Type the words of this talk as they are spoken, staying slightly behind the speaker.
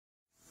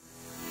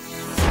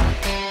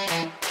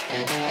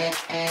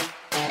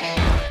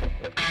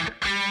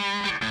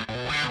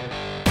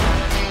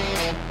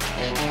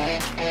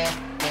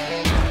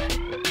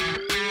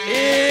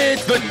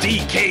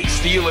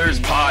Steelers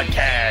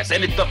podcast,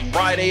 and it's the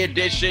Friday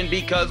edition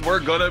because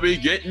we're going to be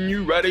getting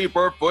you ready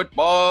for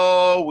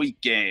football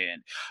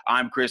weekend.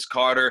 I'm Chris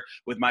Carter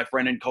with my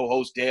friend and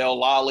co-host Dale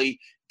Lally.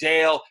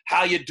 Dale,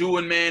 how you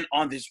doing, man,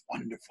 on this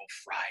wonderful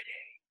Friday?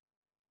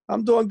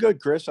 I'm doing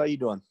good, Chris. How you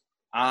doing?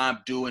 I'm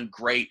doing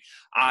great.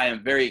 I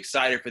am very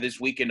excited for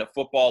this weekend of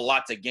football.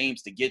 Lots of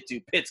games to get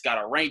to. Pitt's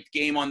got a ranked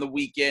game on the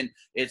weekend.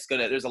 There's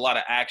a lot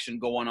of action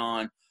going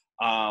on.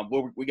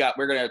 We're going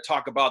to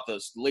talk about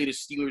the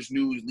latest Steelers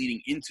news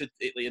leading into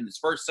in this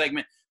first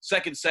segment.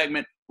 Second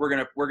segment, we're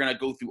going to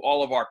go through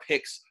all of our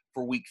picks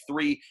for week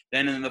 3.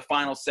 Then in the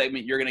final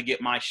segment, you're going to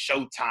get my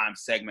Showtime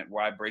segment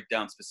where I break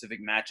down specific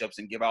matchups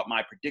and give out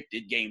my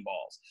predicted game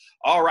balls.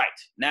 All right,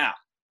 now,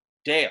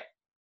 Dale,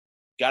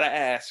 got to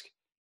ask,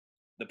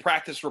 the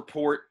practice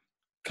report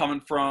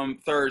coming from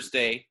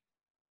Thursday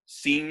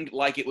seemed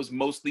like it was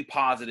mostly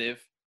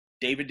positive.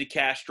 David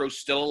DeCastro's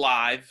still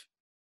alive.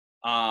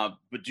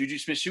 But Juju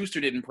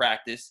Smith-Schuster didn't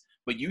practice,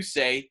 but you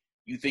say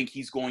you think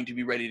he's going to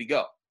be ready to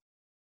go.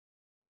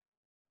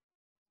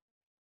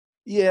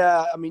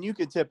 Yeah, I mean, you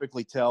can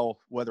typically tell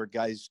whether a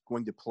guy's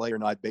going to play or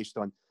not based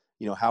on,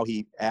 how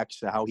he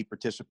acts, how he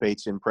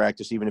participates in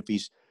practice, even if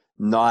he's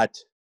not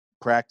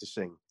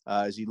practicing.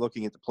 Is he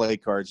looking at the play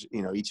cards,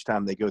 each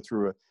time they go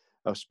through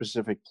a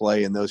specific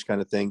play and those kind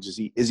of things?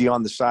 Is he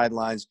on the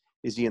sidelines?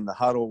 Is he in the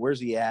huddle?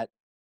 Where's he at?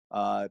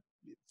 For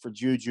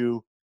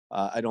Juju,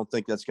 I don't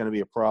think that's going to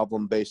be a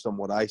problem based on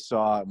what I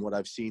saw and what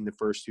I've seen the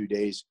first 2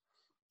 days.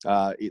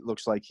 It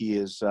looks like he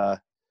is, I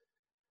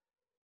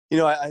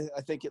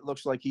think it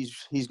looks like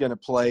he's going to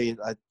play.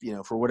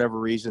 For whatever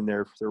reason,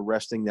 they're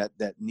resting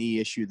that knee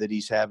issue that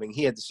he's having.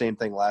 He had the same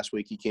thing last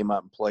week. He came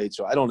out and played,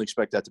 so I don't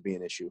expect that to be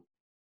an issue.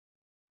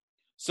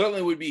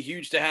 Certainly would be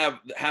huge to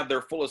have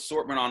their full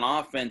assortment on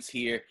offense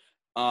here.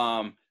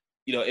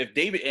 If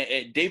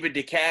David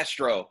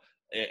DeCastro,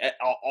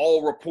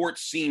 all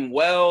reports seem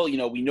well.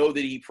 We know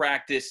that he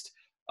practiced,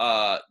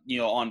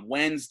 on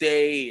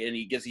Wednesday, and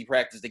he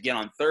practiced again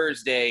on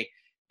Thursday.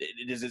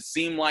 Does it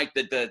seem like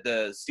that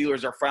the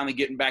Steelers are finally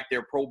getting back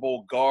their Pro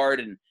Bowl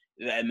guard and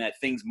that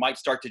things might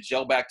start to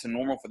gel back to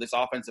normal for this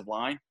offensive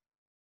line?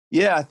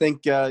 Yeah, I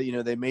think,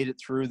 they made it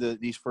through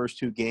these first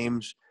 2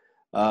 games.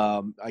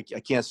 I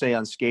can't say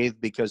unscathed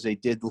because they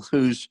did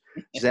lose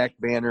Zach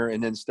Banner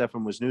and then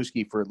Stefan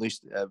Wisniewski for at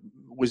least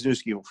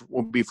Wisniewski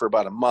will be for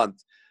about a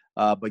month.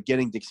 But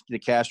getting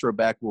DeCastro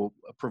back will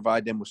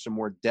provide them with some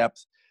more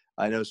depth.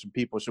 I know some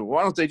people say,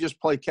 why don't they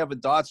just play Kevin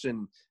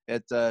Dotson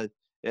at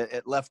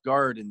left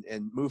guard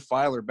and move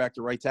Filer back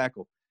to right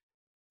tackle?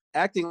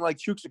 Acting like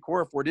Chuks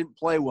Okorafor didn't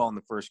play well in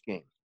the first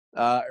game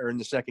or in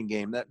the second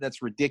game.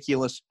 That's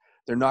ridiculous.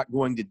 They're not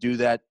going to do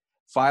that.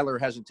 Filer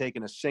hasn't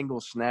taken a single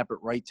snap at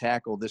right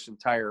tackle this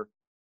entire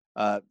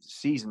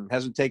season.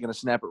 Hasn't taken a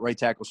snap at right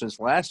tackle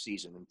since last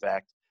season, in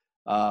fact.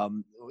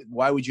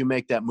 Why would you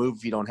make that move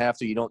if you don't have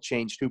to? You don't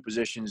change 2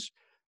 positions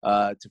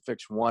to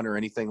fix one or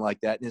anything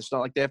like that. And it's not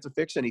like they have to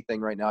fix anything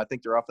right now. I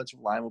think their offensive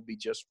line will be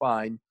just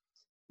fine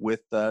with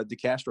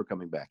DeCastro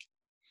coming back.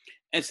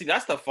 And see,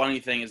 that's the funny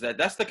thing is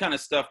that's the kind of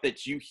stuff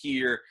that you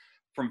hear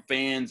from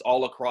fans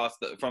all across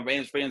from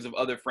fans of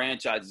other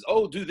franchises.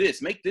 Oh, do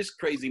this, make this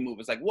crazy move.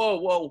 It's like,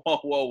 whoa.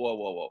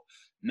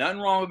 Nothing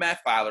wrong with Matt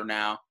Filer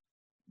now.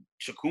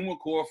 Chukwuma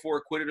Okorafor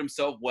acquitted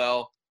himself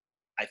well.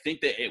 I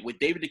think that with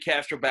David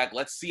DeCastro back,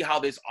 let's see how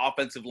this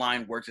offensive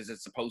line works as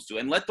it's supposed to.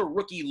 And let the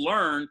rookie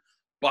learn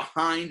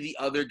behind the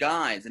other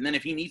guys. And then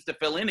if he needs to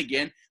fill in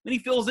again, then he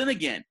fills in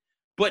again.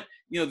 But,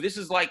 this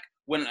is like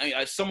when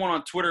someone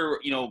on Twitter,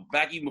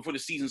 back even before the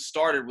season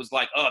started was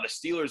like, oh, the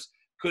Steelers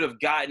could have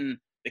gotten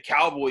the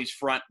Cowboys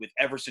front with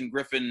Everson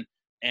Griffin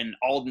and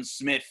Alden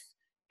Smith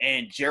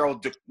and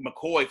Gerald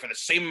McCoy for the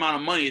same amount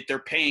of money that they're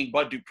paying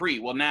Bud Dupree.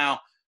 Well,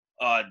 now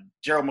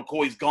Gerald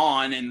McCoy's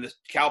gone, and the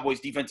Cowboys'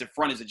 defensive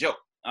front is a joke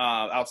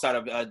outside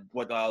of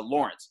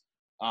Lawrence.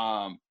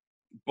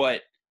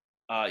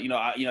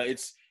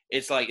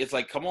 It's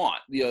like, come on,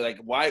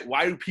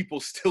 why do people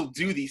still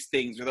do these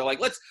things? Where they're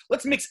like,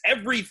 let's mix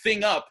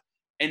everything up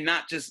and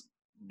not just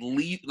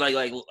leave.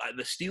 Like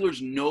the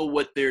Steelers know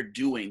what they're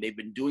doing. They've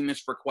been doing this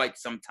for quite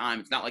some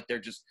time. It's not like they're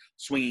just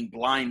swinging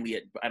blindly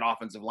at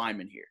offensive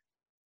linemen here.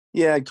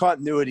 Yeah, and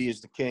continuity is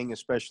the king,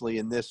 especially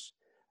in this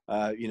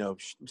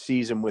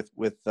season with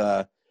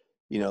a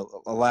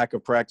lack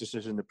of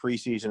practices in the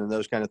preseason and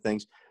those kind of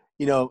things.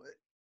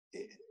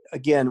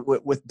 Again,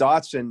 with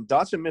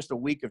Dotson missed a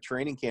week of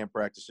training camp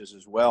practices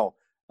as well.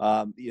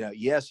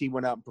 Yes, he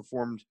went out and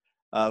performed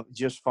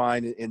just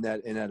fine in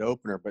that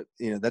opener, but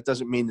that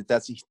doesn't mean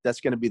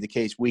that's going to be the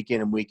case week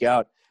in and week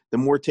out. The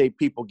more tape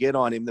people get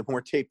on him, the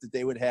more tape that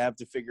they would have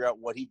to figure out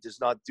what he does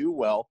not do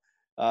well.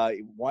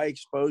 Why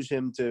expose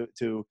him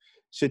to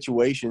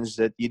situations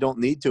that you don't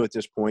need to at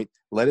this point?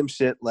 Let him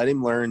sit, let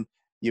him learn.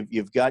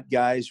 You've got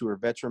guys who are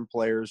veteran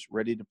players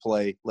ready to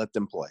play. Let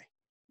them play.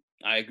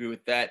 I agree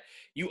with that.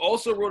 You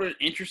also wrote an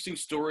interesting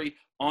story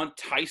on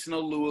Tyson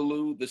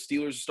Alualu. The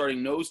Steelers are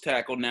starting nose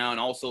tackle now, and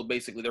also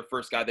basically their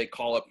first guy they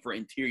call up for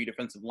interior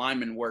defensive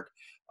lineman work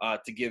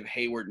to give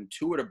Hayward and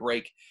Tuitt a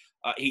break.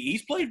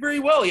 He's played very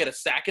well. He had a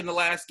sack in the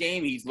last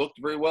game. He's looked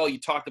very well. You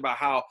talked about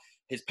how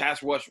his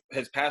pass rush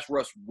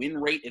win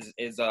rate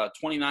is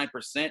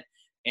 29%,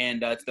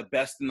 and it's the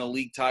best in the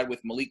league, tied with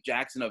Malik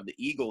Jackson of the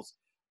Eagles.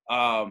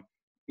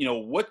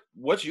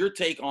 What's your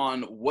take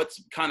on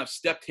what's kind of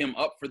stepped him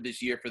up for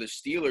this year for the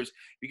Steelers?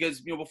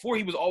 Because before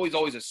he was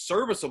always a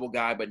serviceable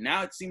guy, but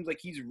now it seems like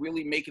he's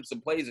really making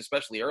some plays,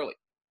 especially early.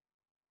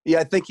 Yeah,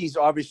 I think he's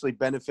obviously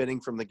benefiting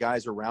from the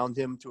guys around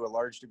him to a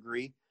large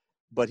degree,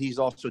 but he's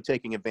also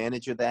taking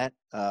advantage of that.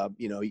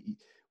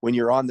 When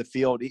you're on the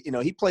field,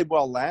 he played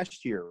well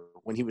last year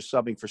when he was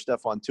subbing for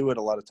Stephon Tuitt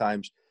a lot of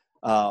times.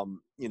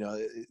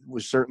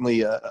 Was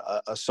certainly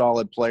a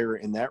solid player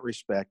in that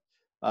respect.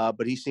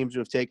 But he seems to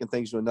have taken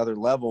things to another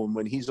level. And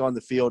when he's on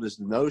the field as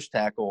the nose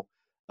tackle,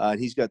 and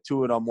he's got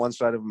Tuitt on one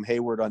side of him,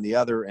 Hayward on the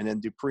other, and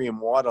then Dupree and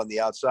Watt on the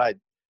outside,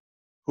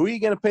 who are you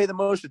going to pay the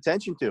most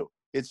attention to?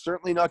 It's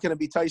certainly not going to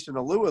be Tyson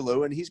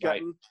Alualu, and he's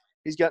gotten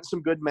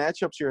some good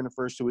matchups here in the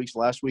first 2 weeks.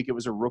 Last week it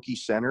was a rookie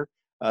center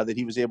that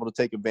he was able to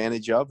take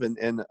advantage of,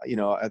 and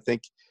I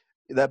think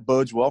that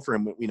bodes well for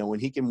him. When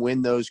he can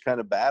win those kind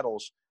of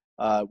battles,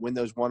 win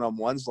those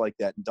one-on-ones like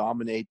that, and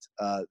dominate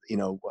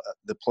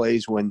the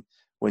plays when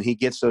he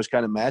gets those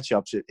kind of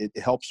matchups, it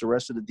helps the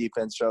rest of the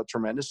defense out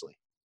tremendously.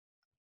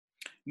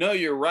 No,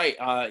 you're right.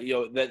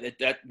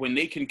 That when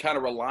they can kind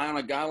of rely on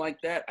a guy like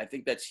that, I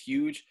think that's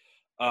huge.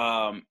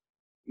 I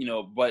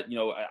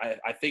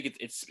think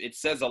it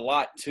says a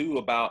lot too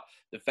about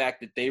the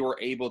fact that they were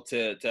able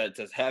to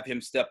have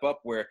him step up,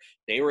 where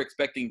they were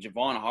expecting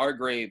Javon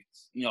Hargrave.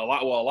 A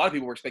lot of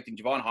people were expecting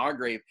Javon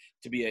Hargrave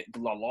to be a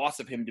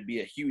loss of him to be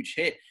a huge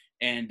hit.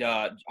 And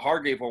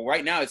Hargrave, well,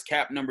 right now his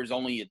cap number is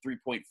only at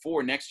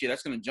 3.4. Next year,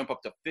 that's going to jump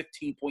up to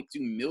 $15.2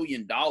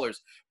 million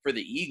for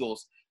the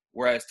Eagles.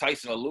 Whereas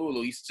Tyson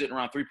Alualu, he's sitting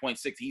around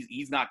 3.6.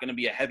 He's not going to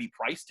be a heavy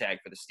price tag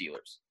for the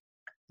Steelers.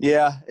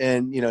 Yeah,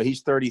 and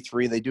he's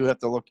 33. They do have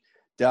to look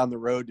down the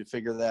road to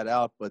figure that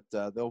out, but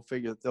they'll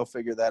figure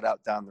that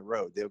out down the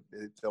road.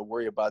 They'll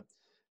worry about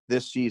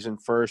this season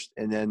first,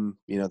 and then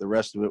the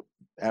rest of it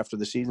after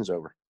the season's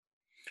over.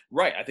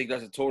 Right. I think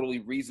that's a totally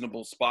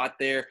reasonable spot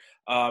there.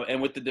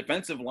 And with the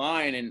defensive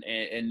line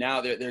and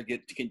now they're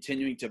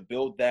continuing to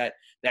build that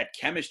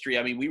chemistry.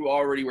 I mean, we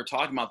already were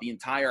talking about the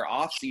entire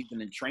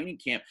offseason and training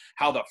camp,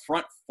 how the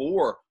front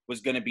four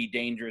was going to be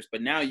dangerous.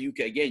 But now you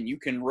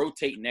can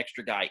rotate an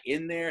extra guy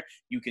in there.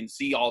 You can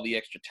see all the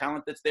extra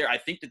talent that's there. I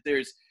think that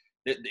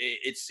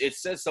it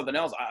says something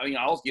else. I mean,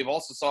 you've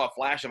also saw a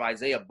flash of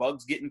Isaiah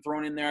Buggs getting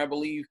thrown in there, I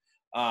believe.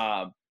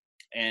 And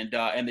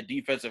the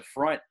defensive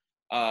front.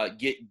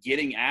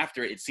 Getting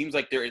after it. It seems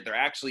like there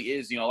actually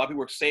is, a lot of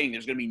people are saying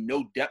there's going to be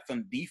no depth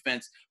on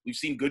defense. We've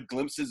seen good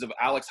glimpses of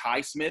Alex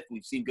Highsmith.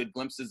 We've seen good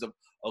glimpses of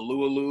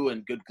Alualu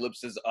and good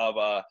glimpses of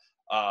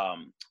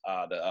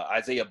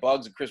Isaiah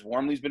Buggs, and Chris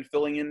Wormley's been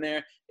filling in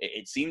there.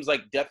 It seems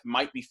like depth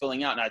might be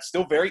filling out. Now, it's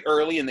still very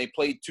early, and they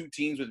played two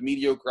teams with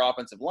mediocre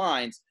offensive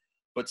lines,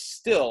 but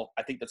still,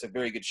 I think that's a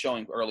very good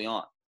showing early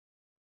on.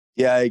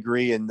 Yeah, I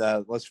agree. And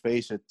let's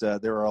face it,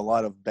 there are a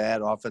lot of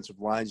bad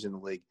offensive lines in the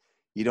league.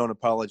 You don't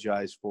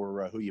apologize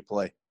for who you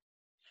play.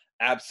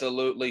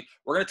 Absolutely.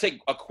 We're going to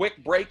take a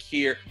quick break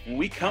here. When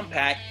we come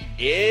back,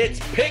 it's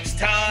picks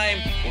time.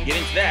 We'll get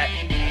into that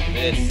after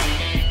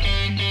this.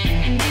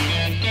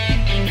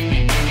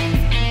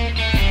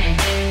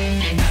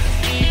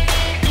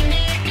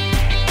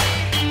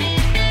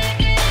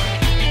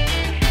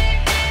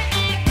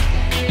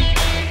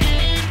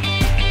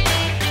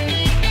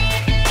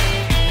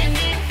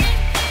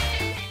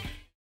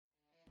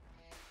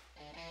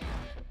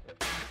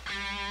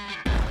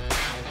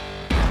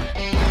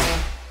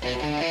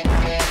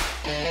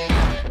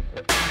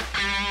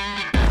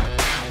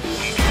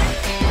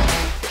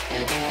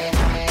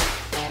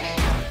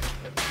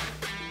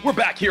 We're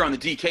back here on the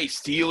DK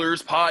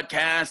Steelers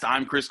podcast.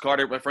 I'm Chris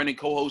Carter, my friend and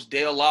co-host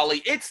Dale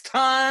Lally. It's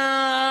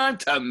time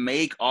to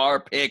make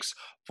our picks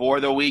for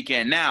the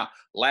weekend. Now,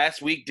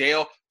 last week,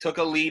 Dale took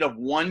a lead of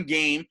one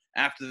game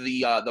after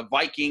the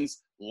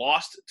Vikings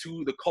lost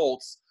to the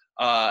Colts.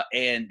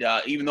 And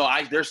even though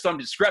there's some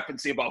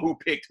discrepancy about who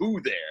picked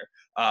who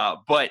there,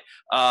 but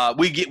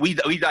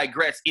we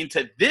digress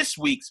into this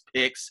week's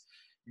picks.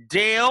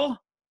 Dale,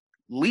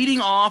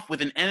 leading off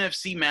with an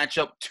NFC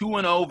matchup,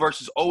 2-0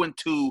 versus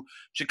 0-2.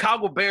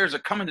 Chicago Bears are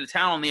coming to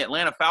town on the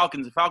Atlanta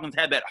Falcons. The Falcons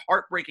had that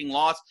heartbreaking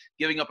loss,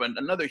 giving up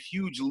another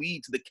huge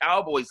lead to the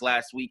Cowboys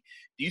last week.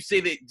 Do you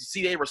see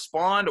they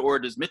respond, or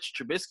does Mitch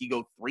Trubisky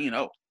go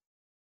 3-0?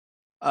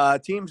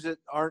 Teams that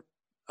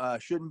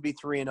shouldn't be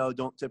 3-0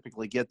 don't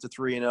typically get to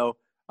 3-0.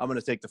 I'm going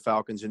to take the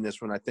Falcons in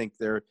this one. I think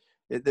they're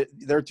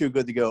too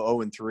good to go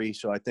 0-3,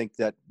 so I think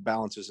that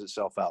balances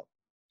itself out.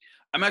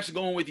 I'm actually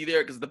going with you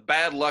there because the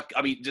bad luck,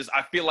 I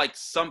feel like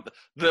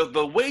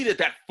the way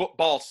that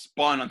football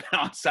spun on the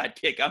onside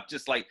kick, I'm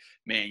just like,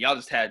 man, y'all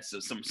just had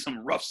some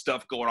rough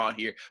stuff going on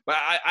here. But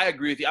I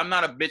agree with you. I'm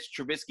not a Mitch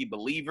Trubisky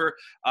believer.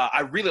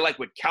 I really like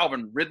what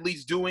Calvin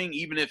Ridley's doing,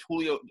 even if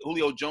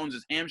Julio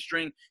Jones'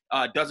 hamstring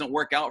doesn't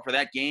work out for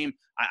that game.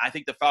 I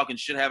think the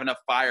Falcons should have enough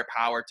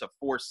firepower to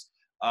force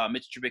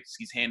Mitch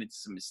Trubisky's hand into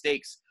some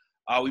mistakes.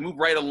 We move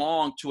right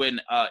along to an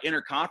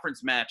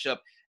interconference matchup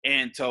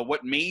and to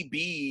what may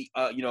be,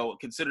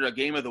 considered a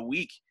game of the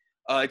week.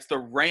 It's the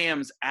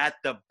Rams at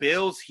the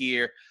Bills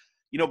here.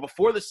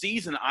 Before the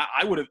season,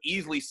 I would have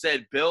easily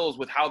said Bills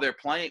with how they're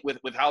playing,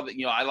 with how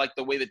I like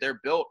the way that they're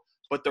built.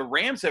 But the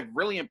Rams have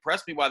really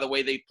impressed me by the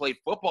way they play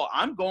football.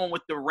 I'm going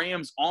with the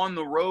Rams on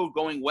the road,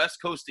 going West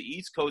Coast to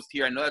East Coast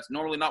here. I know that's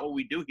normally not what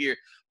we do here,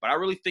 but I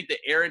really think that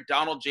Aaron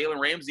Donald,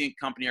 Jalen Ramsey and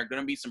company are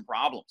going to be some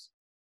problems.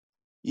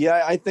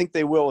 Yeah, I think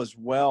they will as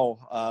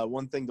well.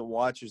 One thing to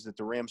watch is that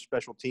the Rams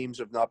special teams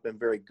have not been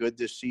very good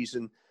this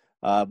season.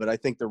 But I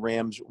think the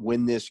Rams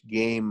win this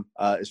game,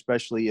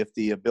 especially if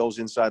the Bills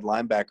inside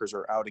linebackers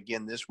are out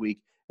again this week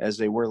as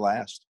they were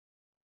last.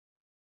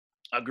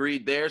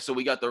 Agreed there. So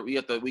we got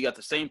the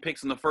same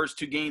picks in the first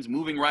two games.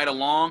 Moving right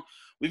along,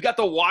 we've got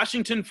the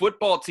Washington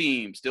football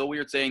team. Still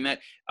weird saying that,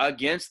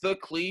 against the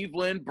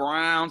Cleveland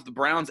Browns. The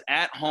Browns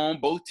at home.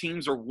 Both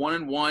teams are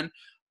 1-1.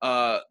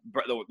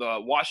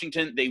 The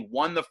Washington, they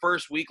won the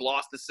first week,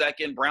 lost the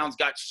second. Browns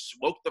got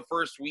smoked the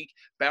first week,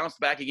 bounced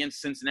back against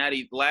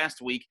Cincinnati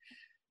last week.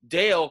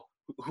 Dale,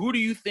 who do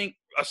you think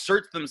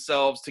asserts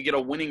themselves to get a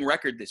winning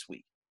record this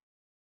week?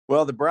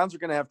 Well, the Browns are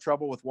going to have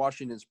trouble with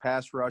Washington's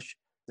pass rush.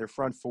 Their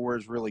front four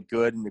is really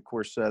good, and of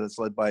course, that's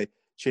led by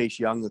Chase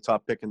Young, the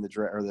top pick in the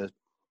draft, or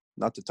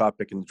not the top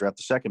pick in the draft,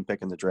 the second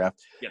pick in the draft.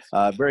 Yes,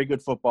 very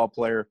good football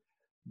player.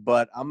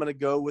 But I'm going to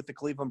go with the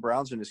Cleveland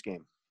Browns in this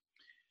game.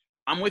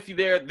 I'm with you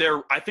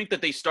there. I think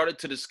that they started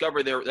to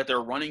discover that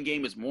their running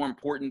game is more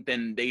important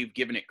than they've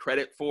given it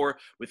credit for.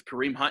 With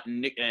Kareem Hunt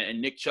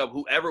and Nick Chubb,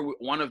 whoever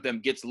one of them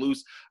gets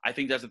loose, I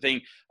think that's the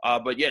thing.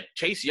 But yeah,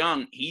 Chase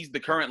Young, he's the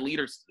current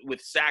leader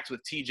with sacks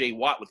with T.J.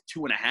 Watt with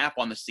 2.5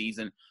 on the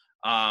season.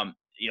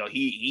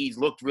 He's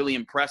looked really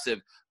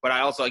impressive. But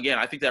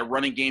I think that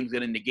running game is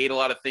going to negate a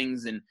lot of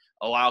things and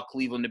allow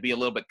Cleveland to be a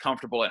little bit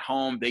comfortable at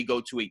home. They go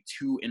to a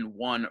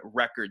 2-1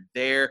 record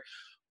there.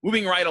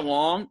 Moving right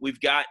along, we've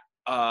got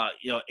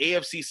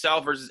AFC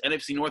South versus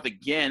NFC North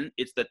again.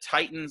 It's the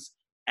Titans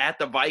at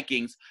the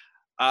Vikings.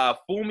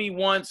 Fool me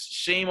once,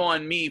 shame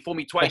on me. Fool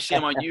me twice,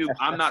 shame on you.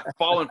 I'm not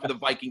falling for the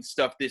Vikings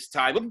stuff this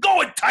time. I'm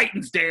going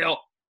Titans, Dale.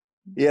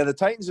 Yeah, the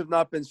Titans have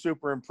not been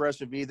super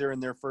impressive either in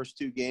their first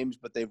two games,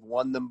 but they've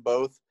won them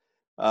both.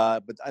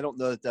 But I don't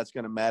know that that's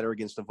going to matter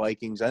against the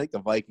Vikings. I think the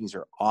Vikings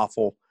are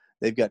awful.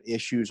 They've got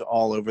issues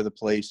all over the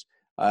place.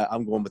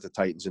 I'm going with the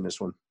Titans in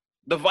this one.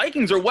 The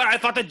Vikings are what I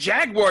thought the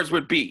Jaguars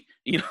would be.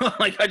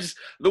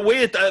 The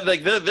way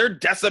they're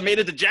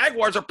decimated. The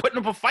Jaguars are putting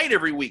up a fight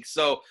every week.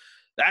 So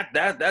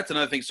that's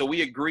another thing. So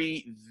we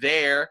agree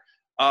there.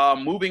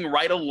 Moving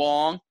right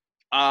along,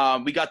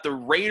 we got the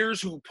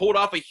Raiders who pulled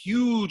off a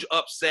huge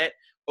upset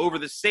over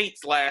the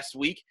Saints last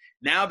week.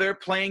 Now they're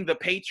playing the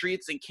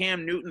Patriots and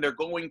Cam Newton. They're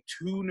going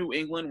to New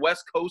England,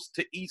 West Coast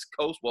to East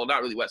Coast. Well,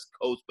 not really West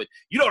Coast, but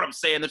you know what I'm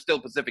saying. They're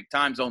still Pacific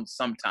time zones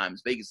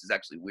sometimes. Vegas is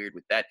actually weird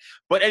with that.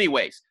 But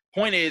anyways,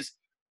 point is,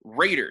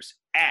 Raiders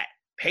at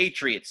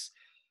Patriots.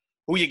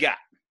 Who you got?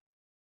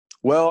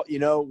 Well,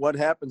 what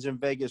happens in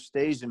Vegas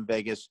stays in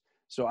Vegas.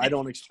 So I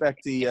don't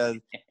expect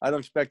the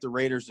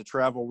Raiders to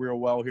travel real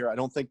well here. I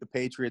don't think the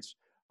Patriots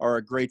are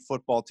a great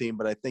football team,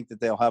 but I think that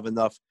they'll have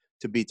enough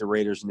to beat the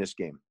Raiders in this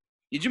game.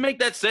 Did you make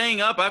that saying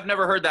up? I've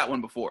never heard that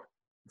one before.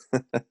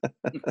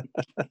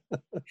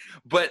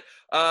 But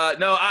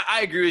no, I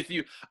agree with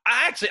you.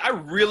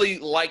 I really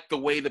like the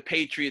way the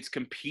Patriots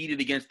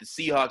competed against the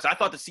Seahawks. I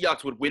thought the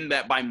Seahawks would win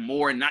that by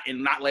more and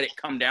not let it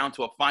come down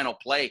to a final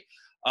play.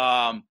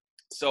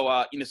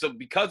 So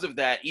because of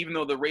that, even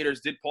though the Raiders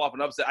did pull off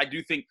an upset, I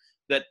do think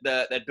that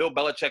Bill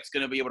Belichick's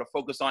going to be able to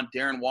focus on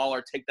Darren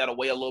Waller, take that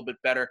away a little bit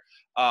better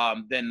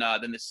than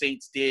the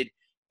Saints did.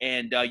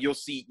 And you'll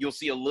see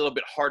a little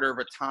bit harder of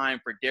a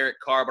time for Derek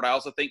Carr. But I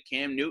also think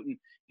Cam Newton,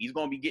 he's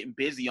going to be getting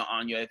busy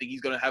on you. I think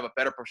he's going to have a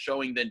better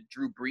showing than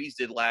Drew Brees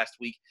did last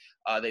week.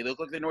 They look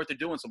like they know what they're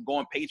doing. So I'm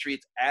going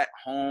Patriots at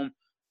home.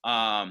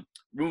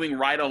 Moving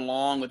right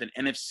along with an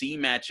NFC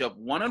matchup.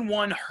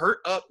 1-1 hurt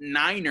up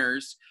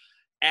Niners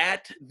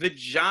at the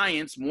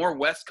Giants. More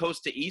West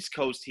Coast to East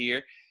Coast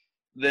here.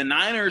 The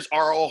Niners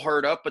are all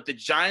hurt up, but the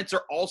Giants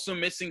are also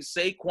missing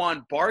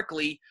Saquon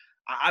Barkley.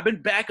 I've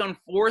been back and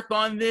forth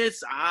on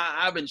this.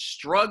 I've been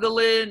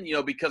struggling,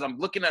 because I'm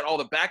looking at all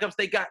the backups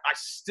they got. I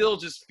still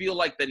just feel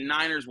like the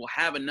Niners will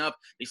have enough.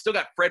 They still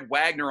got Fred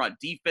Wagner on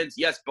defense.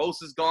 Yes,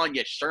 Bosa's gone.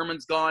 Yes,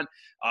 Sherman's gone.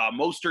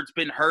 Mostert's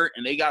been hurt,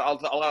 and they got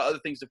a lot of other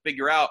things to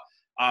figure out.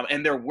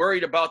 And they're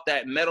worried about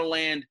that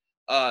Meadowland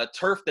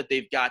turf that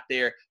they've got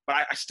there.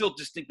 But I still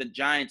just think the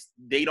Giants,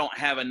 they don't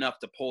have enough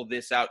to pull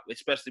this out,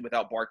 especially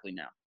without Barkley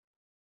now.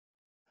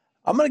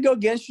 I'm going to go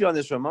against you on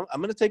this one.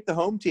 I'm going to take the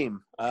home team.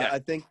 Okay. I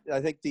think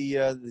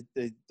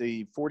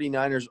the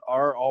 49ers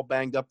are all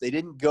banged up. They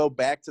didn't go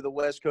back to the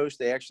West Coast.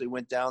 They actually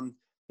went down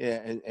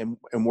and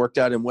worked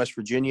out in West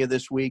Virginia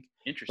this week.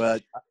 Interesting.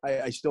 But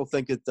I still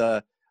think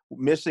that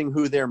missing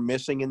who they're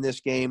missing in this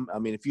game. I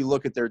mean, if you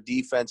look at their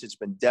defense, it's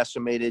been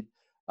decimated.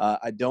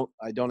 I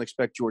don't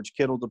expect George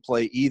Kittle to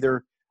play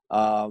either.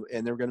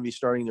 And they're going to be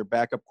starting their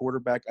backup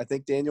quarterback. I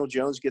think Daniel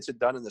Jones gets it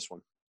done in this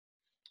one.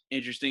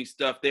 Interesting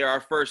stuff there.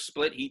 Our first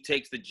split, he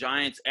takes the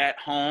Giants at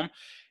home.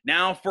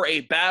 Now for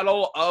a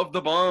battle of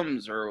the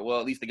bums, or well,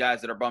 at least the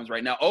guys that are bums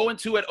right now.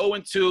 0-2 at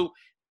 0-2.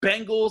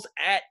 Bengals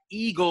at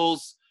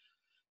Eagles.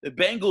 The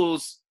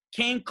Bengals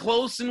came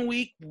close in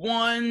week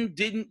 1,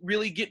 didn't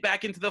really get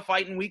back into the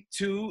fight in week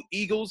 2.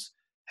 Eagles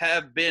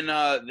have been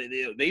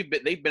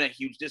they've been a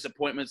huge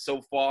disappointment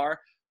so far.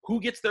 Who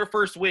gets their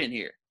first win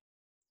here?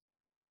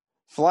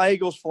 Fly,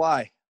 Eagles,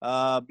 fly.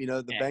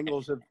 The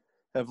Bengals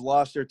have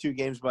lost their 2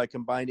 games by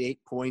combined 8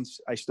 points.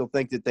 I still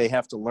think that they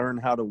have to learn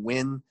how to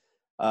win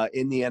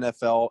in the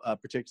NFL,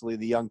 particularly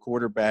the young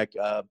quarterback.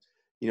 The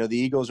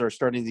Eagles are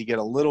starting to get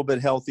a little bit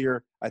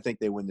healthier. I think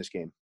they win this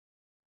game.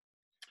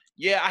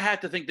 Yeah, I have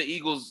to think the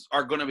Eagles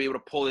are going to be able to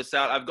pull this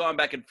out. I've gone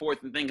back and forth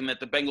and thinking that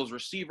the Bengals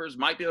receivers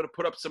might be able to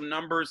put up some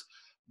numbers,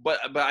 but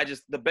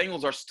the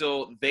Bengals are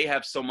still, they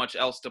have so much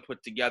else to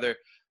put together.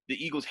 The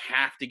Eagles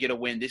have to get a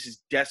win. This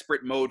is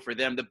desperate mode for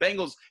them. The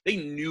Bengals, they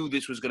knew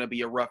this was going to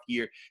be a rough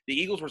year. The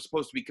Eagles were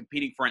supposed to be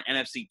competing for an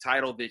NFC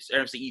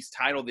East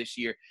title this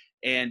year,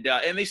 and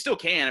they still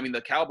can. I mean,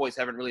 the Cowboys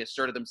haven't really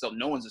asserted themselves.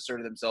 No one's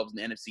asserted themselves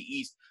in the NFC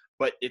East.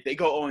 But if they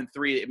go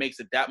 0-3, it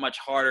makes it that much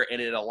harder,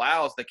 and it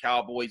allows the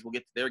Cowboys, we'll get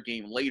to their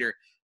game later,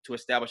 to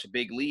establish a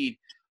big lead.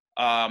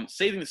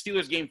 Saving the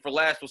Steelers game for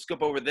last, we'll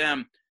skip over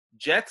them.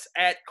 Jets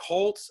at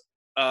Colts.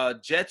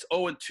 Jets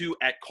 0-2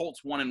 at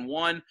Colts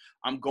 1-1.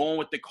 I'm going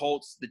with the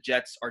Colts. The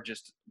Jets are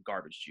just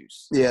garbage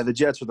juice. Yeah, the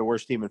Jets are the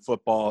worst team in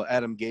football.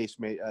 Adam Gase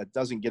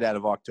doesn't get out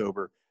of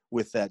October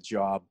with that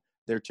job.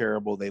 They're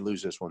terrible. They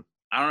lose this one.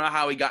 I don't know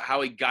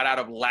how he got out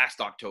of last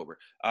October.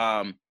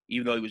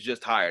 Even though he was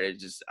just hired.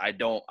 It's just I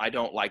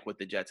don't like what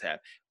the Jets have.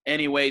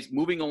 Anyways,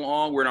 moving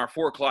along, we're in our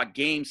 4:00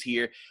 games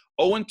here.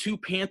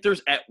 0-2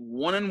 Panthers at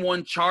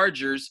 1-1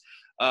 Chargers.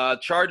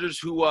 Chargers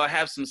who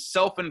have some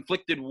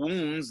self-inflicted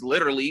wounds,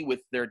 literally, with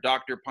their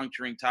doctor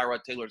puncturing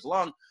Tyrod Taylor's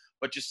lung.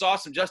 But you saw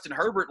some Justin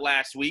Herbert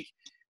last week.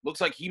 Looks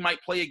like he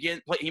might play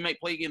again. He might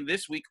play again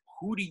this week.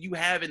 Who do you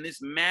have in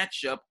this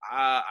matchup?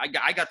 I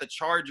got the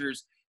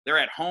Chargers. They're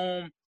at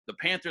home. The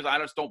Panthers, I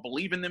just don't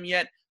believe in them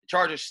yet. The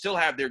Chargers still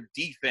have their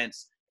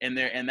defense and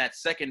that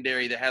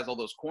secondary that has all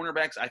those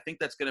cornerbacks. I think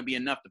that's going to be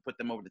enough to put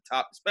them over the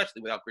top,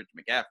 especially without Christian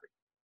McCaffrey.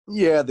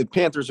 Yeah, the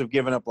Panthers have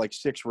given up like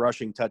 6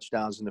 rushing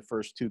touchdowns in the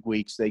first 2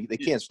 weeks. They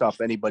can't stop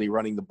anybody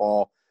running the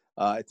ball.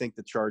 I think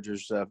the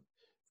Chargers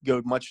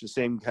go much the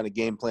same kind of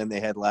game plan they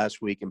had last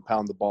week and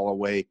pound the ball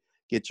away,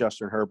 get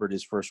Justin Herbert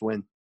his first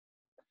win.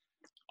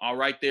 All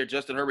right there,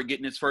 Justin Herbert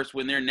getting his first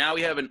win there. Now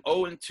we have an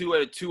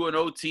 0-2 at a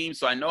 2-0 team,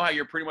 so I know how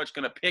you're pretty much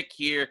going to pick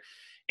here.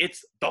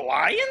 It's the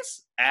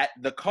Lions at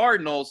the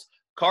Cardinals.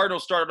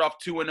 Cardinals started off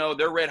 2-0.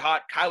 They're red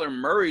hot. Kyler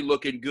Murray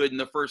looking good in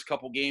the first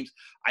couple games.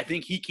 I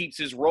think he keeps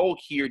his role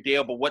here,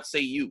 Dale, but what say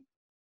you?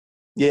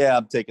 Yeah,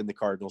 I'm taking the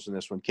Cardinals in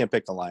this one. Can't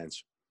pick the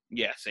Lions.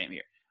 Yeah, same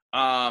here.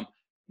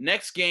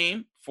 Next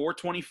game,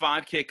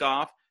 4:25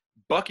 kickoff.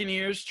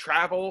 Buccaneers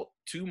travel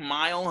to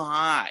Mile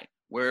High,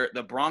 where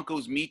the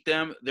Broncos meet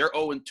them. They're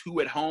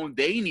 0-2 at home.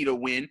 They need a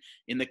win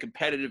in the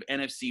competitive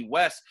NFC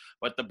West.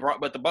 But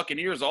the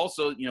Buccaneers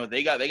also,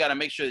 they got to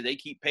make sure that they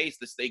keep pace.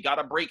 They got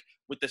to break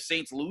with the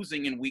Saints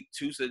losing in week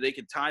 2 so that they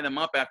can tie them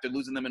up after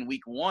losing them in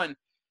week 1.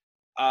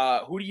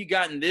 Who do you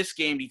got in this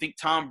game? Do you think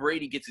Tom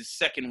Brady gets his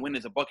second win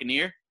as a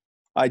Buccaneer?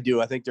 I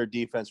do. I think their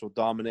defense will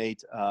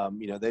dominate.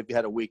 They've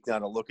had a week now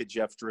to look at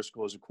Jeff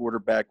Driscoll as a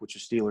quarterback, which the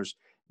Steelers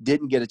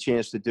didn't get a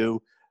chance to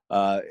do.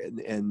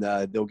 And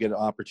they'll get an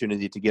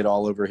opportunity to get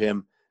all over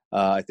him.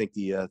 I think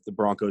the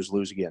Broncos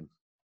lose again.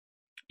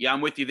 Yeah,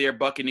 I'm with you there,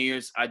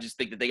 Buccaneers. I just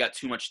think that they got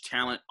too much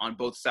talent on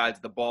both sides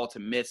of the ball to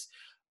miss.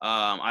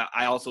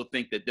 I also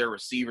think that their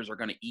receivers are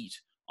going to eat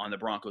on the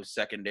Broncos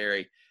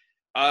secondary.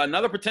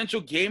 Another potential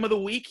game of the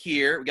week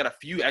here. We got a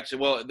few actually.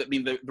 Well, I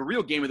mean, the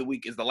real game of the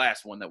week is the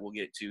last one that we'll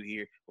get to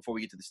here before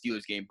we get to the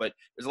Steelers game. But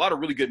there's a lot of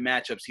really good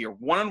matchups here.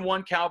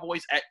 1-1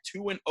 Cowboys at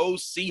 2-0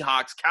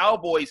 Seahawks.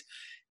 Cowboys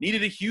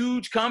needed a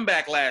huge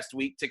comeback last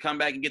week to come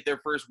back and get their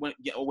first win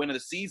of the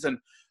season.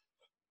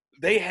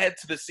 They head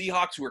to the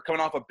Seahawks, who are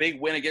coming off a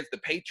big win against the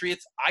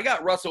Patriots. I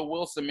got Russell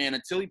Wilson, man.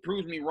 Until he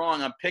proves me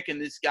wrong, I'm picking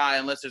this guy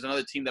unless there's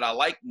another team that I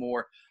like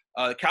more.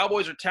 The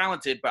Cowboys are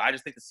talented, but I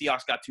just think the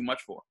Seahawks got too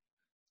much for them.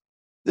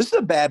 This is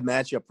a bad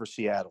matchup for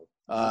Seattle.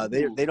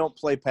 They don't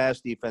play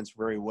pass defense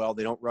very well.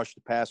 They don't rush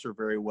the passer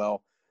very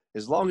well.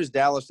 As long as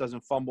Dallas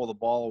doesn't fumble the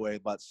ball away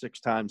about 6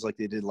 times like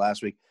they did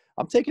last week,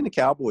 I'm taking the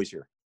Cowboys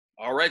here.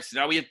 All right, so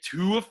now we have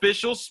 2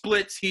 official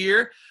splits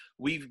here.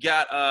 We've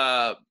got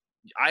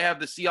I have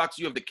the Seahawks,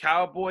 you have the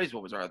Cowboys.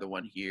 What was our other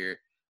one here?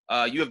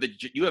 You have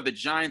the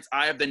Giants,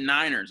 I have the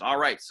Niners. All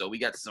right, so we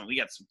got some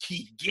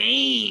key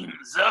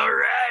games. All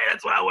right,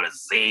 that's what I want to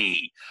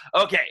see.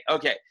 Okay.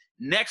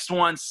 Next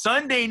one,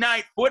 Sunday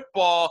Night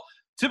Football.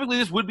 Typically,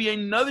 this would be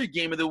another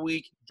game of the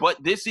week, but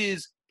this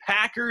is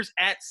Packers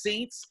at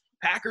Saints.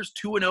 Packers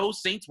 2-0,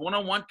 Saints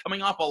 1-1,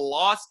 coming off a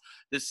loss.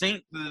 The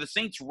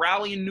Saints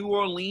rally in New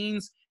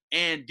Orleans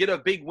and get a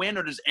big win,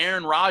 or does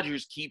Aaron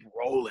Rodgers keep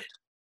rolling?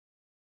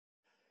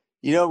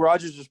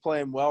 Rodgers is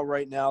playing well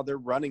right now. They're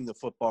running the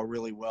football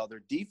really well.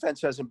 Their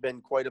defense hasn't been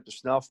quite up to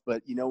snuff,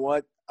 but you know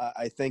what?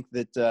 I think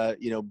that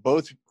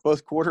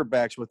both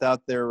quarterbacks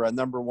without their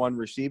number one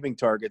receiving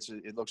targets.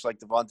 It looks like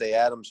Devontae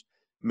Adams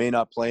may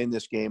not play in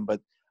this game, but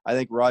I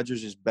think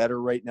Rodgers is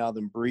better right now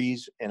than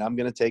Breeze, and I'm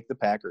going to take the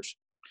Packers.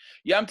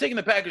 Yeah, I'm taking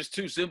the Packers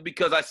too, simply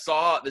because I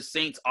saw the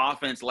Saints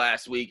offense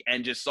last week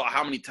and just saw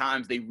how many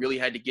times they really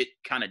had to get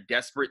kind of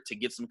desperate to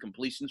get some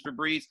completions for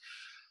Breeze.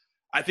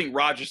 I think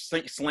Rodgers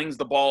slings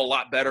the ball a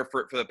lot better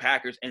for the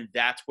Packers, and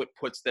that's what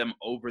puts them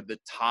over the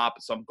top.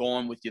 So I'm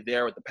going with you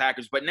there with the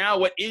Packers. But now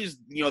what is,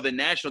 the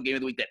national game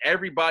of the week that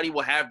everybody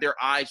will have their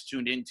eyes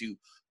tuned into?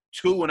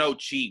 2-0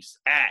 Chiefs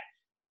at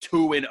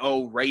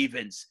 2-0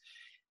 Ravens.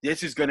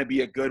 This is going to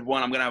be a good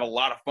one. I'm going to have a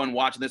lot of fun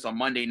watching this on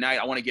Monday night.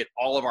 I want to get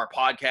all of our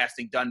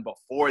podcasting done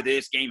before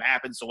this game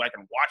happens so I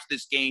can watch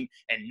this game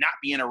and not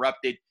be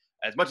interrupted.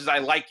 As much as I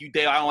like you,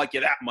 Dale, I don't like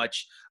you that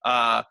much.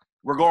 I'm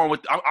going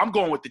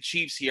with the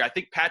Chiefs here. I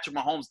think Patrick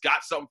Mahomes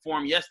got something for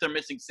him. Yes, they're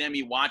missing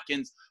Sammy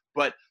Watkins,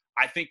 but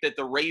I think that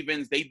the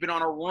Ravens, they've been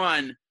on a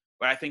run,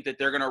 but I think that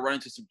they're going to run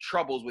into some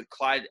troubles with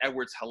Clyde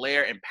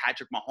Edwards-Helaire and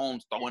Patrick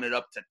Mahomes throwing it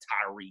up to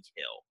Tyreek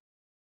Hill.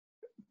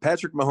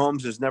 Patrick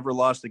Mahomes has never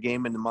lost a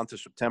game in the month of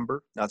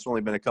September. Now, it's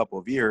only been a couple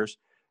of years.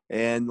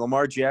 And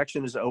Lamar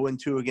Jackson is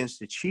 0-2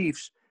 against the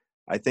Chiefs.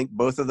 I think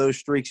both of those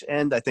streaks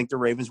end. I think the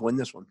Ravens win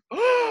this one.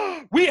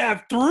 We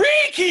have 3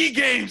 key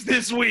games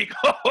this week.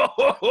 This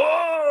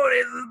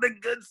is the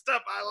good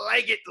stuff. I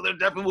like it. So there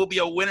definitely will be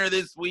a winner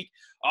this week.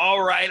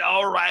 All right.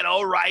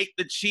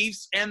 The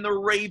Chiefs and the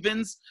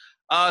Ravens.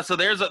 So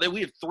we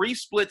have 3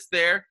 splits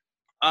there.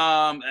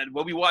 And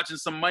we'll be watching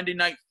some Monday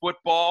Night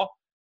Football.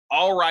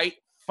 All right.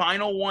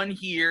 Final one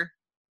here.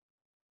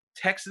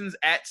 Texans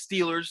at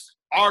Steelers,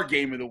 our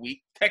game of the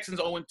week. Texans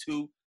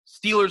 0-2,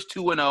 Steelers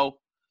 2-0.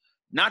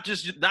 Not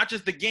just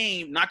the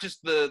game, not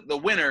just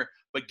the winner,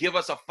 but give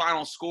us a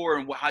final score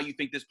and how you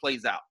think this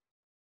plays out.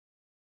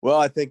 Well,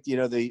 I think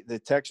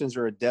the Texans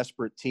are a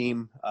desperate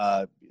team.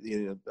 I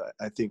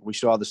think we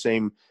saw the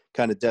same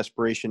kind of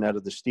desperation out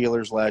of the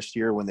Steelers last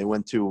year when they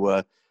went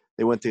to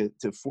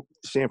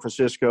San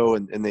Francisco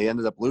and they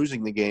ended up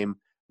losing the game,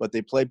 but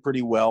they played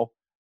pretty well.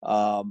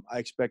 I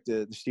expect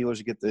the Steelers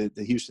to get the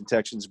Houston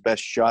Texans'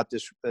 best shot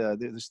this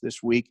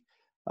week,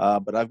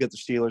 but I've got the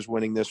Steelers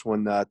winning this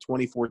one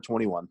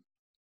 24-21.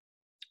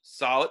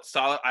 Solid.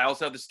 I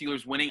also have the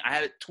Steelers winning. I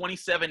had it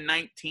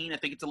 27-19. I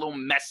think it's a little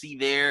messy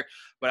there,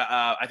 but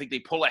I think they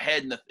pull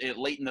ahead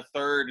late in the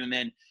third and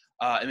then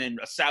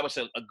establish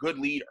a good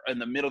lead in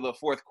the middle of the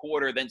fourth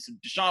quarter. Then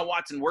Deshaun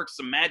Watson works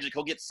some magic.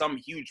 He'll get some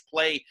huge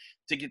play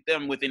to get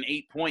them within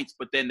 8 points,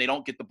 but then they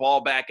don't get the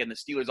ball back, and the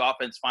Steelers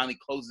offense finally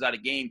closes out a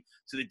game,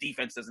 so the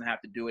defense doesn't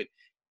have to do it.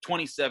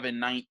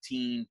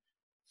 27-19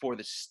 for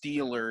the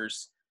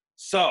Steelers.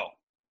 So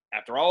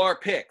after all our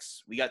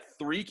picks, we got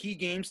 3 key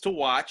games to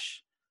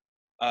watch.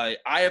 I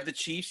have the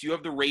Chiefs. You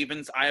have the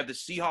Ravens. I have the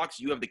Seahawks.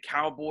 You have the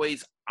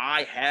Cowboys.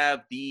 I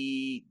have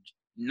the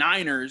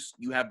Niners.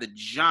 You have the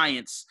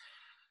Giants.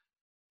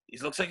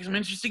 These looks like some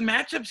interesting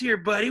matchups here,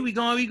 buddy. We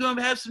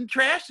gonna have some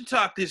trash to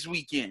talk this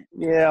weekend.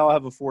 Yeah, I'll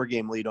have a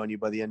 4-game lead on you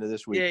by the end of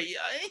this week. Yeah.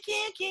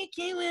 Can't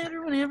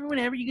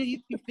whenever you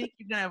think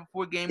you're gonna have a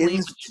 4-game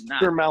lead, but you're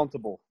not.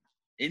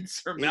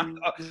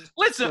 Insurmountable.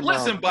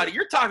 Listen, buddy.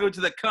 You're talking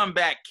to the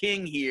comeback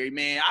king here,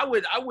 man. I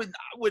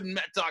wouldn't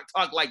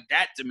talk like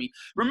that to me.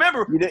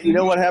 Remember, you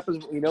know what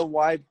happens? You know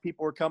why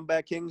people are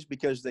comeback kings?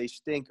 Because they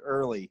stink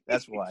early.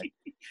 That's why.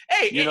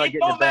 Hey, it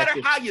don't matter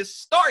how you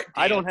start.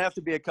 Dan. I don't have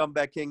to be a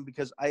comeback king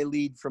because I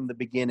lead from the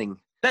beginning.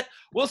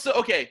 Let's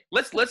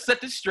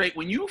set this straight.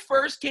 When you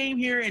first came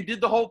here and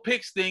did the whole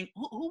picks thing,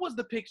 who was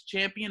the picks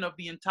champion of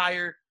the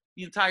entire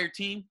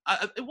team?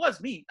 It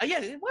was me.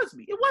 Yeah, it was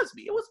me. It was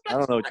me. I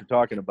don't know what you're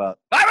talking about.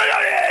 I don't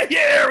know.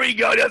 Yeah, here we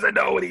go. Doesn't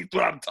know what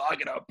I'm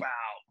talking about.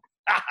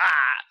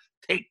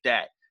 Take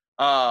that.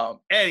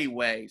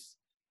 Anyways,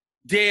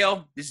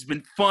 Dale, this has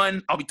been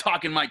fun. I'll be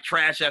talking my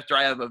trash after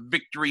I have a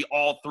victory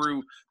all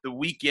through the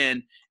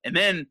weekend, and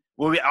then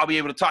I'll be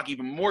able to talk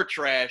even more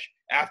trash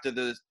after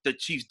the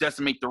Chiefs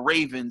decimate the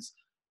Ravens.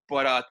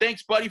 But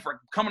thanks, buddy,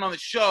 for coming on the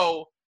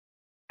show.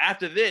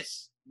 After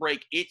this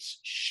break, it's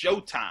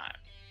showtime.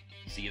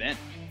 See you then.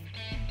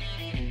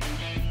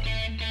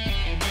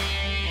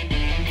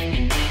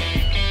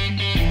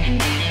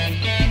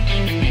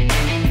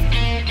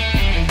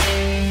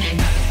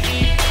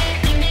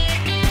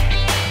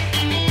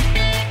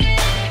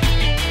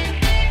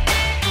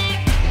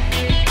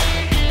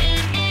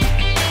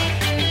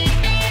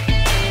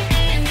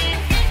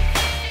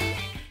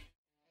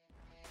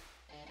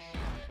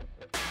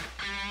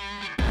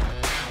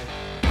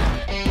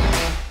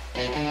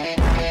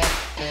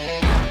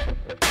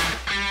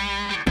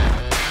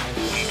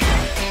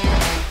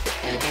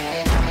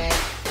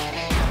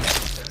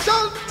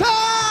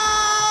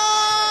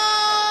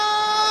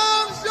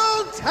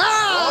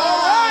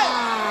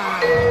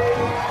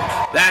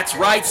 That's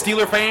right,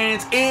 Steeler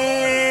fans,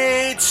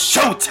 it's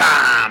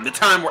showtime, the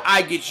time where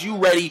I get you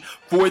ready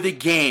for the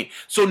game.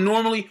 So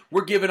normally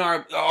we're giving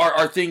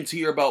our things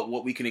here about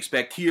what we can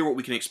expect here, what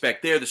we can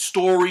expect there, the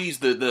stories,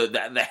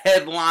 the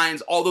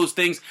headlines, all those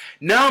things.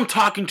 Now I'm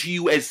talking to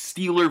you as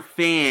Steeler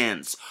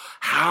fans.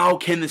 How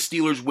can the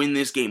Steelers win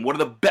this game? What are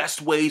the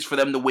best ways for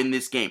them to win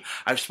this game?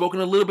 I've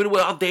spoken a little bit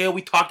about Dale.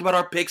 We talked about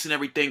our picks and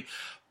everything.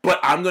 But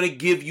I'm going to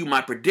give you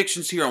my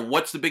predictions here on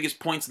what's the biggest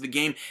points of the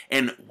game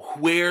and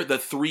where the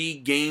 3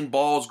 game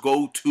balls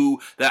go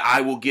to that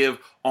I will give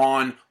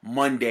on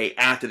Monday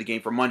after the game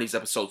for Monday's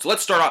episode. So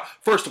let's start off.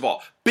 First of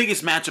all,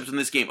 biggest matchups in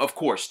this game, of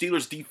course,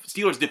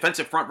 Steelers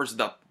defensive front versus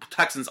the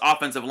Texans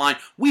offensive line.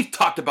 We've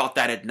talked about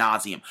that ad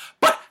nauseum.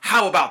 But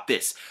how about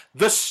this?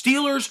 The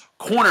Steelers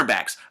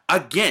cornerbacks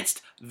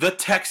against the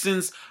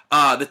Texans,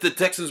 the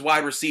Texans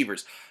wide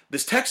receivers. The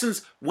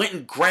Texans went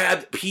and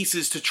grabbed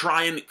pieces to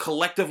try and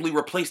collectively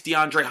replace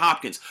DeAndre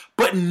Hopkins.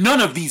 But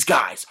none of these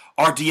guys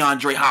are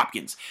DeAndre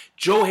Hopkins.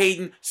 Joe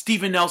Hayden,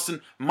 Steven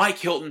Nelson, Mike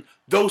Hilton,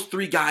 those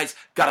 3 guys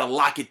got to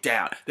lock it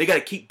down. They got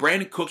to keep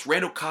Brandon Cooks,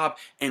 Randall Cobb,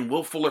 and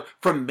Will Fuller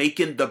from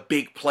making the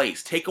big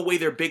plays. Take away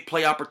their big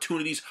play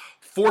opportunities.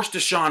 Force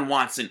Deshaun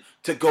Watson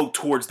to go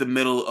towards the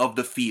middle of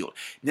the field.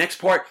 Next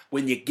part,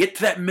 when you get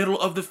to that middle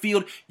of the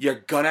field,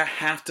 you're gonna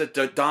have to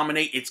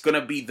dominate. It's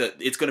gonna be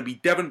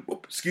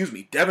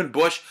Devin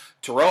Bush,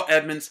 Terrell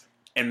Edmonds,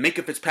 and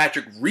Minkah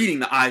Fitzpatrick reading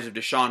the eyes of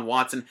Deshaun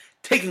Watson,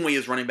 taking away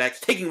his running backs,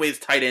 taking away his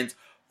tight ends,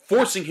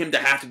 forcing him to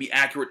have to be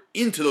accurate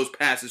into those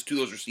passes to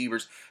those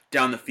receivers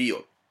down the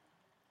field.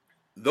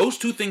 Those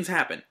 2 things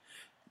happen.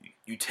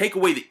 You take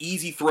away the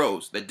easy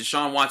throws that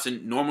Deshaun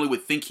Watson normally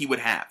would think he would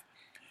have.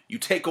 You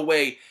take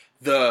away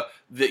to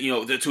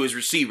his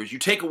receivers. You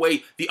take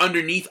away the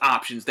underneath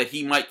options that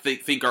he might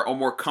think are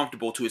more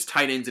comfortable to his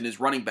tight ends and his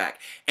running back.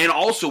 And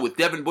also with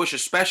Devin Bush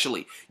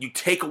especially, you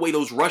take away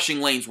those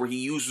rushing lanes where he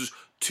uses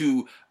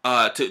to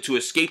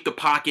escape the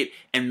pocket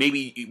and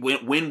maybe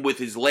win with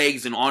his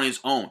legs and on his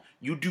own.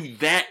 You do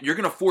that, you're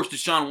going to force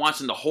Deshaun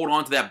Watson to hold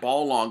on to that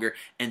ball longer,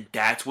 and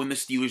that's when the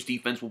Steelers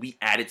defense will be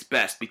at its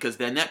best, because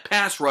then that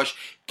pass rush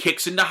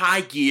kicks into high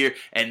gear,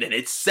 and then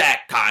it's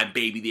sack time,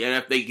 baby. The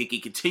NFL, they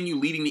can continue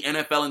leading the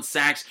NFL in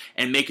sacks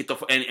and make it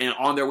and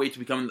on their way to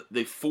becoming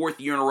the 4th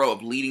year in a row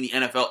of leading the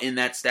NFL in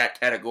that stat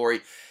category.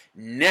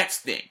 Next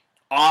thing,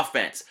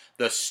 offense.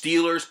 The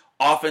Steelers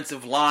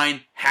offensive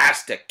line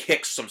has to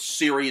kick some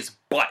serious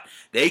butt.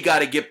 They got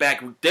to get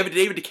back. David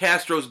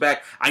DeCastro's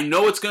back. I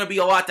know it's going to be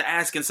a lot to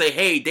ask and say,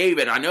 hey,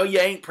 David, I know you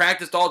ain't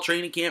practiced all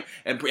training camp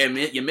and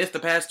you missed the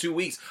past 2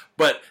 weeks,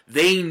 but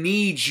they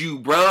need you,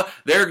 bruh.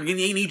 They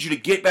need you to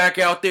get back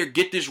out there,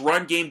 get this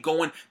run game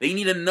going. They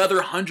need another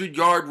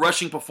 100-yard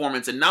rushing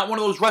performance, and not one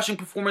of those rushing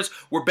performances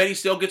where Benny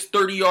Snell gets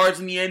 30 yards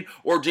in the end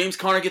or James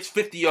Conner gets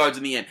 50 yards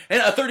in the end.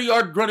 And a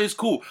 30-yard run is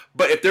cool,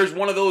 but if there's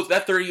one of those,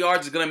 that 30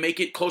 yards is going to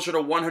make it closer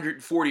to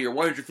 140 or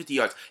 150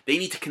 yards. They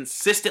need to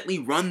consistently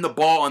run the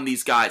ball on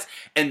these guys,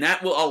 and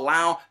that will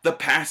allow the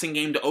passing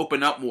game to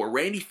open up more.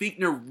 Randy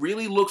Fichtner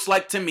really looks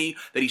like to me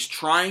that he's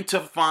trying to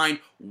find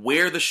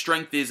where the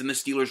strength is in the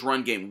Steelers'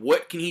 run game.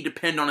 What can he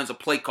depend on as a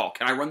play call?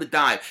 Can I run the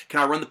dive? Can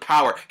I run the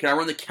power? Can I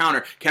run the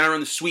counter? Can I run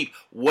the sweep?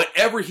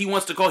 Whatever he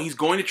wants to call, he's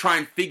going to try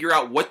and figure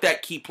out what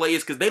that key play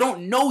is, because they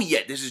don't know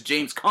yet. This is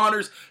James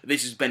Connors.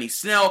 This is Benny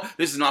Snell.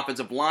 This is an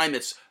offensive line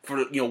that's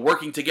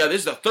working together.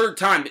 This is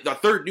the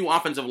third new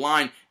offensive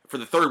line for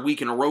the 3rd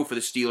week in a row for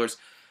the Steelers.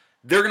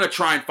 They're going to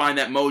try and find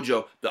that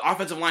mojo. The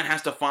offensive line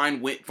has to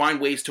find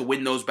ways to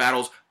win those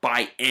battles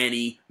by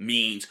any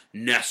means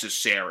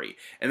necessary.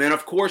 And then,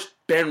 of course,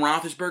 Ben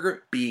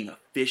Roethlisberger being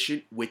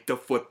efficient with the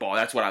football.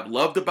 That's what I've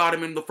loved about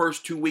him in the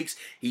first 2 weeks.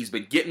 He's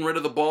been getting rid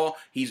of the ball.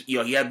 He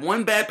had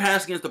one bad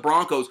pass against the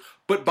Broncos,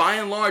 but by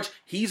and large,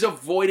 he's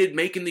avoided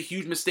making the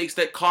huge mistakes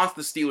that cost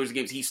the Steelers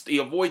games. He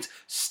avoids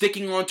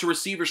sticking on to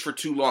receivers for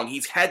too long.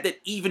 He's had that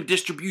even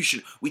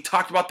distribution. We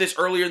talked about this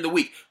earlier in the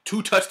week.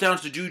 2 touchdowns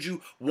to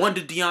Juju, 1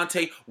 to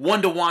Deontay,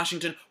 1 to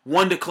Washington,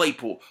 1 to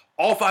Claypool.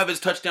 All 5 of his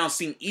touchdowns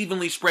seem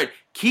evenly spread.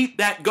 Keep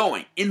that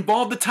going.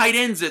 Involve the tight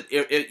ends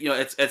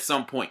at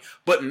some point,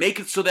 but make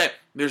it so that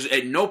there's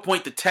at no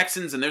point the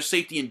Texans and their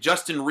safety and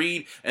Justin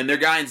Reed and their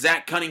guy and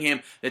Zach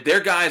Cunningham, that their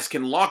guys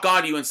can lock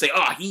on to you and say,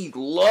 he's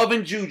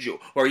loving Juju,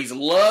 or he's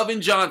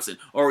loving Johnson,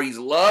 or he's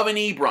loving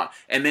Ebron,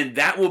 and then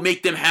that will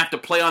make them have to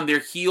play on their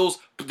heels.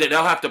 That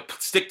they'll have to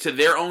stick to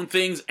their own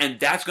things, and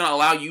that's going to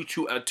allow you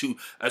to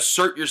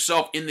assert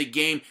yourself in the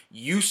game.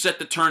 You set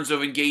the terms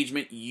of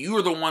engagement. You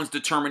are the ones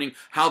determining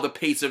how the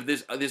pace of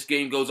this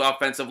game goes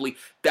offensively.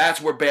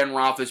 That's where Ben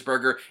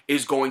Roethlisberger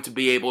is going to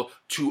be able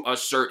to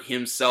assert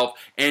himself.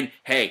 And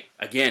hey,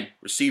 again,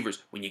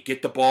 receivers, when you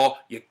get the ball,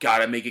 you got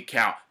to make it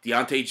count.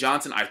 Deontay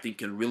Johnson, I think,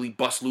 can really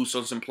bust loose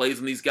on some plays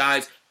on these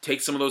guys.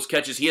 Take some of those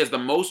catches. He has the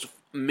most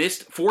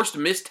forced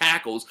missed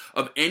tackles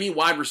of any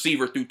wide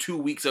receiver through 2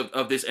 weeks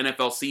of this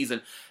NFL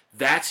season.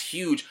 That's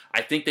huge.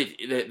 I think that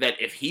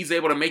if he's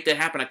able to make that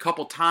happen a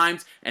couple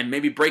times and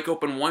maybe break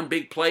open one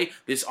big play,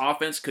 this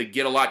offense could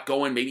get a lot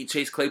going. Maybe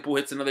Chase Claypool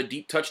hits another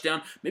deep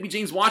touchdown. Maybe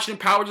James Washington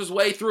powers his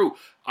way through.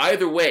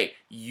 Either way,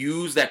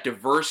 use that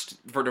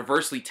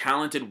diversely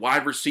talented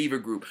wide receiver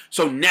group.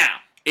 So now,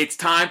 It's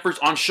time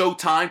on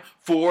Showtime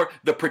for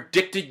the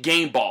predicted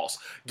game balls.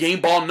 Game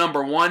ball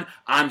number 1,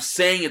 I'm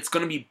saying it's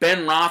going to be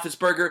Ben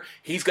Roethlisberger.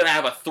 He's going to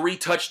have a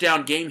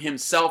 3-touchdown game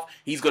himself.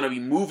 He's going to be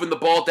moving the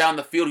ball down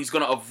the field. He's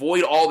going to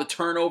avoid all the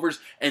turnovers,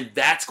 and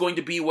that's going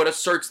to be what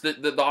asserts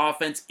the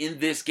offense in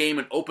this game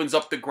and opens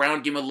up the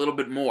ground game a little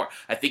bit more.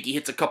 I think he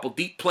hits a couple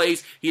deep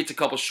plays. He hits a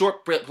couple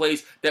short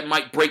plays that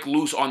might break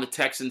loose on the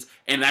Texans,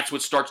 and that's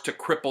what starts to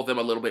cripple them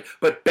a little bit.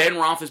 But Ben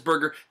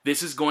Roethlisberger,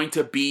 this is going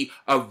to be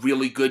a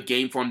really good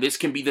game for him. This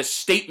can be the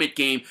statement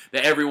game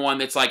that everyone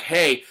that's like,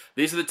 hey,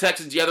 these are the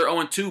Texans, yeah, they're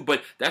 0-2,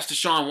 but that's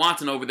Deshaun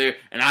Watson over there,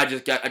 and I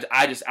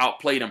just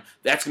outplayed him.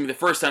 That's gonna be the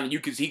first time that you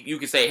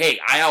can say, hey,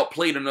 I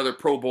outplayed another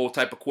Pro Bowl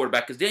type of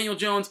quarterback. Because Daniel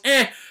Jones,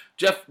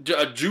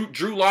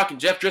 Drew Lock and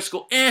Jeff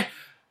Driscoll,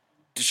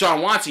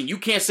 Deshaun Watson, you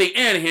can't say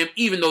to him,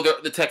 even though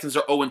the Texans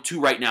are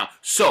 0-2 right now.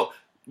 So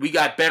we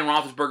got Ben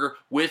Roethlisberger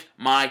with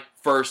my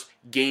first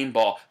game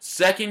ball.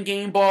 Second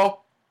game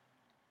ball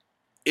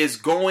is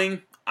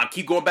going. I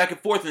keep going back and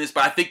forth in this,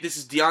 but I think this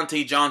is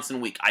Diontae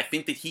Johnson week. I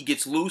think that he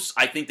gets loose.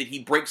 I think that he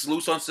breaks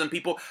loose on some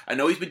people. I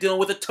know he's been dealing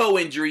with a toe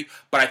injury,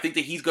 but I think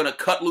that he's going to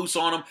cut loose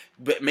on them,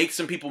 but make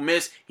some people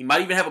miss. He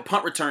might even have a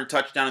punt return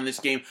touchdown in this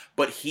game,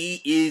 but he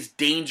is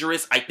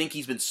dangerous. I think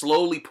he's been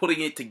slowly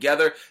putting it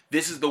together.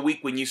 This is the week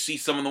when you see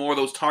some of the more of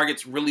those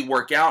targets really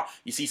work out.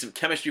 You see some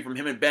chemistry from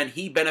him and Ben.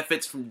 He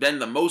benefits from Ben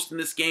the most in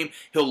this game.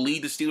 He'll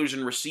lead the Steelers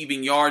in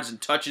receiving yards and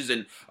touches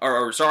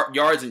or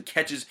yards and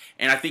catches,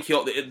 and I think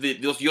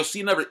you'll see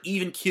another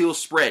even keel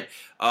spread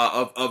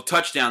of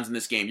touchdowns in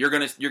this game. You're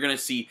gonna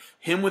see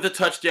him with a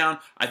touchdown.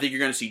 I think you're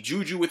gonna see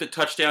Juju with a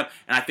touchdown,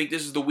 and I think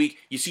this is the week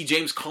you see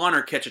James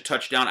Conner catch a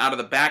touchdown out of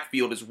the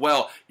backfield as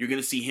well. You're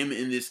gonna see him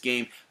in this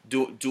game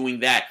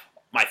doing that.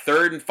 My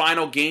third and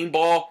final game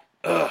ball.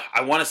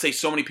 I want to say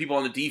so many people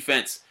on the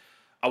defense.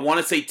 I want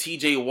to say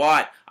T.J.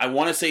 Watt. I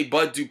want to say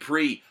Bud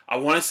Dupree. I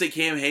want to say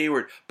Cam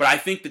Hayward. But I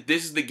think that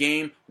this is the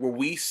game where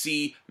we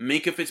see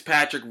Minkah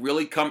Fitzpatrick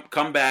really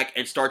come back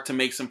and start to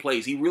make some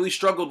plays. He really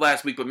struggled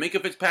last week, but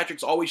Minkah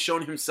Fitzpatrick's always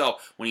shown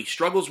himself. When he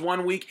struggles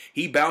one week,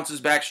 he bounces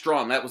back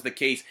strong. That was the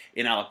case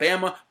in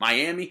Alabama,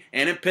 Miami,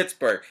 and in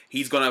Pittsburgh.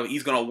 He's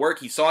gonna work.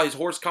 He saw his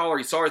horse collar.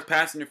 He saw his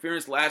pass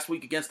interference last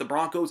week against the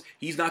Broncos.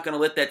 He's not going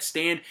to let that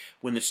stand.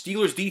 When the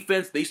Steelers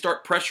defense, they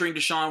start pressuring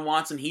Deshaun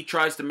Watson, he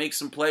tries to make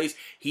some plays.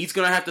 He's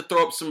going to have to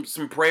throw up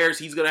some prayers.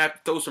 He's going to have to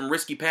throw some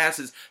risky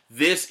passes.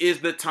 This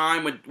is the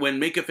time when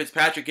Minkah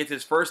Fitzpatrick gets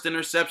his first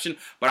interception,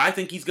 but I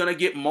think he's going to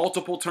get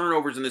multiple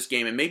turnovers in this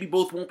game, and maybe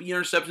both won't be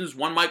interceptions.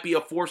 One might be a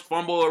forced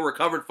fumble or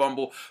recovered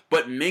fumble,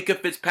 but Minkah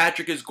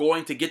Fitzpatrick is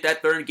going to get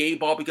that third game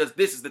ball because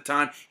this is the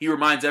time he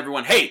reminds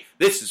everyone, hey,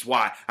 this is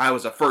why I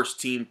was a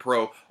first-team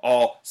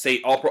All-Pro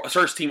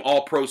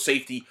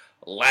safety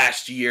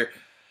last year.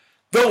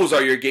 Those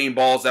are your game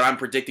balls that I'm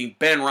predicting.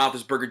 Ben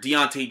Roethlisberger,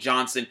 Diontae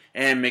Johnson,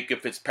 and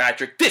Minkah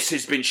Fitzpatrick. This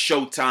has been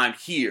Showtime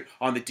here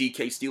on the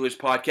DK Steelers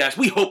podcast.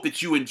 We hope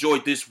that you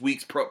enjoyed this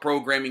week's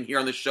programming here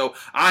on the show.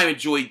 I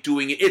enjoyed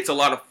doing it. It's a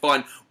lot of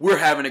fun. We're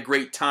having a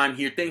great time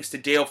here. Thanks to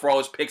Dale for all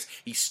his picks.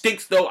 He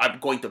stinks, though. I'm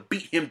going to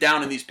beat him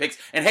down in these picks.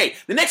 And hey,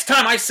 the next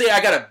time I say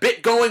I got a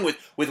bit going with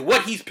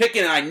what he's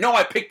picking, and I know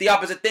I picked the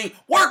opposite thing,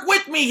 work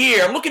with me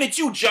here. I'm looking at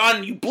you,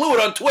 John. You blew it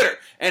on Twitter.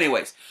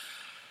 Anyways.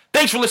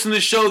 Thanks for listening to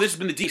the show. This has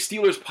been the DK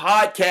Steelers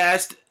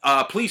podcast.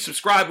 Please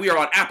subscribe. We are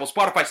on Apple,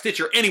 Spotify,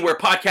 Stitcher, anywhere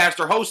podcasts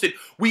are hosted.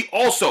 We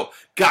also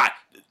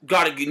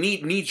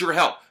need your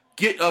help.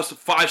 Get us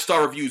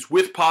 5-star reviews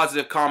with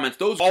positive comments.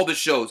 Those are all the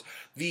shows.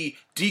 The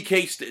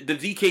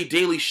DK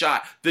Daily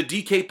Shot, the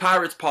DK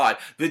Pirates Pod,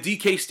 the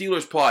DK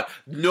Steelers Pod,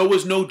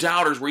 Noah's No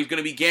Doubters, where he's going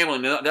to be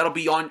gambling. That'll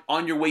be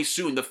on your way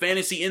soon. The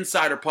Fantasy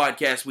Insider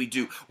podcast we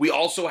do. We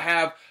also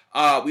have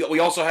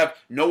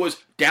Noah's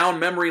Down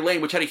Memory Lane,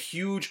 which had a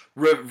huge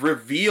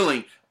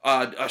revealing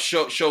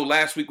show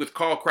last week with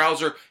Carl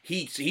Krauser.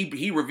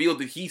 He revealed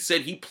that he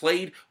said he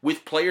played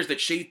with players that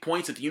shaved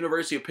points at the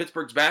University of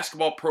Pittsburgh's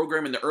basketball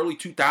program in the early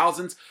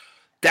 2000s.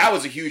 That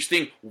was a huge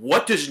thing.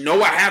 What does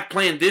Noah have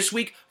planned this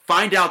week?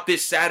 Find out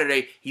this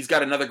Saturday. He's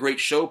got another great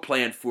show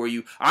planned for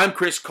you. I'm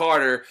Chris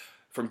Carter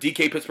from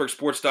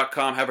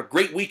DKPittsburghSports.com. Have a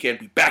great weekend.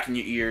 Be back in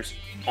your ears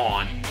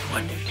on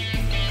Monday.